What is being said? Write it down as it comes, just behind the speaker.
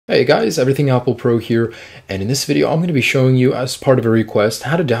Hey guys, Everything Apple Pro here, and in this video I'm going to be showing you, as part of a request,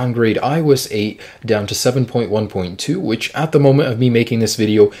 how to downgrade iOS 8 down to 7.1.2, which at the moment of me making this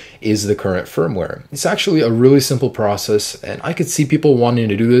video is the current firmware. It's actually a really simple process, and I could see people wanting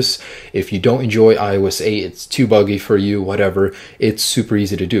to do this. If you don't enjoy iOS 8, it's too buggy for you, whatever, it's super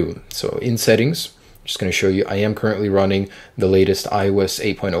easy to do. So in settings, I'm just going to show you, I am currently running the latest iOS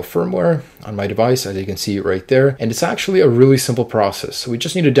 8.0 firmware on my device, as you can see right there. And it's actually a really simple process. So we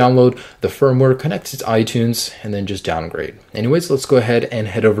just need to download the firmware, connect it to iTunes, and then just downgrade. Anyways, let's go ahead and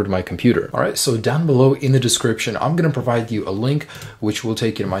head over to my computer. All right, so down below in the description, I'm going to provide you a link which will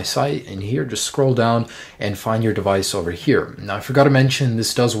take you to my site. And here, just scroll down and find your device over here. Now, I forgot to mention,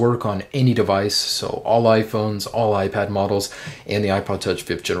 this does work on any device. So all iPhones, all iPad models, and the iPod Touch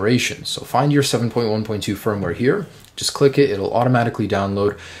 5th generation. So find your 7.1.2 firmware here. Just click it, it'll automatically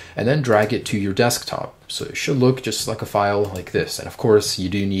download, and then drag it to your desktop. So it should look just like a file like this. And of course, you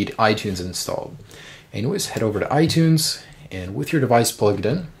do need iTunes installed. Anyways, head over to iTunes, and with your device plugged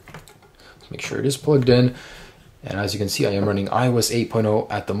in, make sure it is plugged in. And as you can see, I am running iOS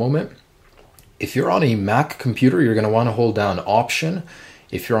 8.0 at the moment. If you're on a Mac computer, you're going to want to hold down Option.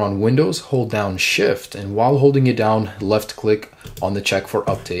 If you're on Windows, hold down Shift, and while holding it down, left click on the check for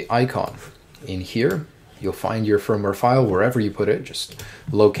update icon. In here, you'll find your firmware file wherever you put it. Just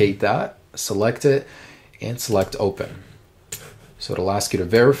locate that, select it, and select Open. So it'll ask you to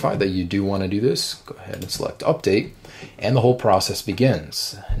verify that you do want to do this. Go ahead and select Update, and the whole process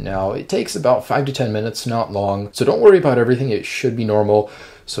begins. Now, it takes about 5 to 10 minutes, not long, so don't worry about everything. It should be normal.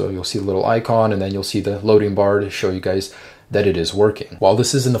 So you'll see a little icon, and then you'll see the loading bar to show you guys that it is working. While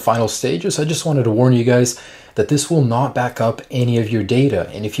this is in the final stages, I just wanted to warn you guys that this will not back up any of your data.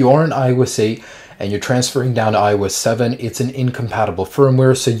 And if you are in iOS 8 and you're transferring down to iOS 7, it's an incompatible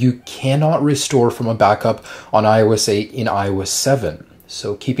firmware, so you cannot restore from a backup on iOS 8 in iOS 7.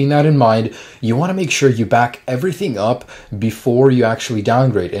 So keeping that in mind, you want to make sure you back everything up before you actually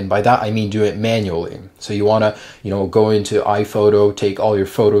downgrade. And by that, I mean do it manually. So you want to, go into iPhoto, take all your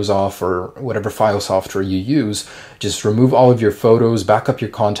photos off, or whatever file software you use. Just remove all of your photos, back up your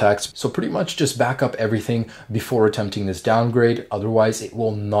contacts. So pretty much just back up everything before attempting this downgrade. Otherwise, it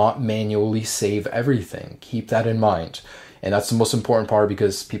will not manually save everything. Keep that in mind. And that's the most important part,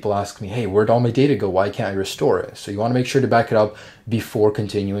 because people ask me, hey, where'd all my data go? Why can't I restore it? So you want to make sure to back it up before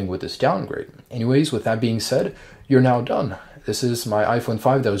continuing with this downgrade. Anyways, with that being said, you're now done. This is my iPhone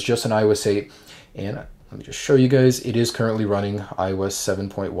 5 that was just on iOS 8. And let me just show you guys, it is currently running iOS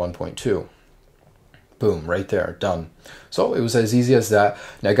 7.1.2. Boom, right there, done. So it was as easy as that.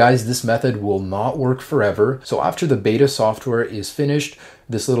 Now guys, this method will not work forever. So after the beta software is finished,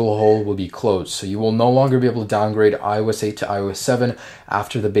 this little hole will be closed. So you will no longer be able to downgrade iOS 8 to iOS 7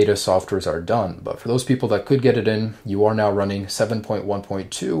 after the beta softwares are done. But for those people that could get it in, you are now running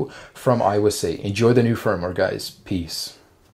 7.1.2 from iOS 8. Enjoy the new firmware, guys. Peace.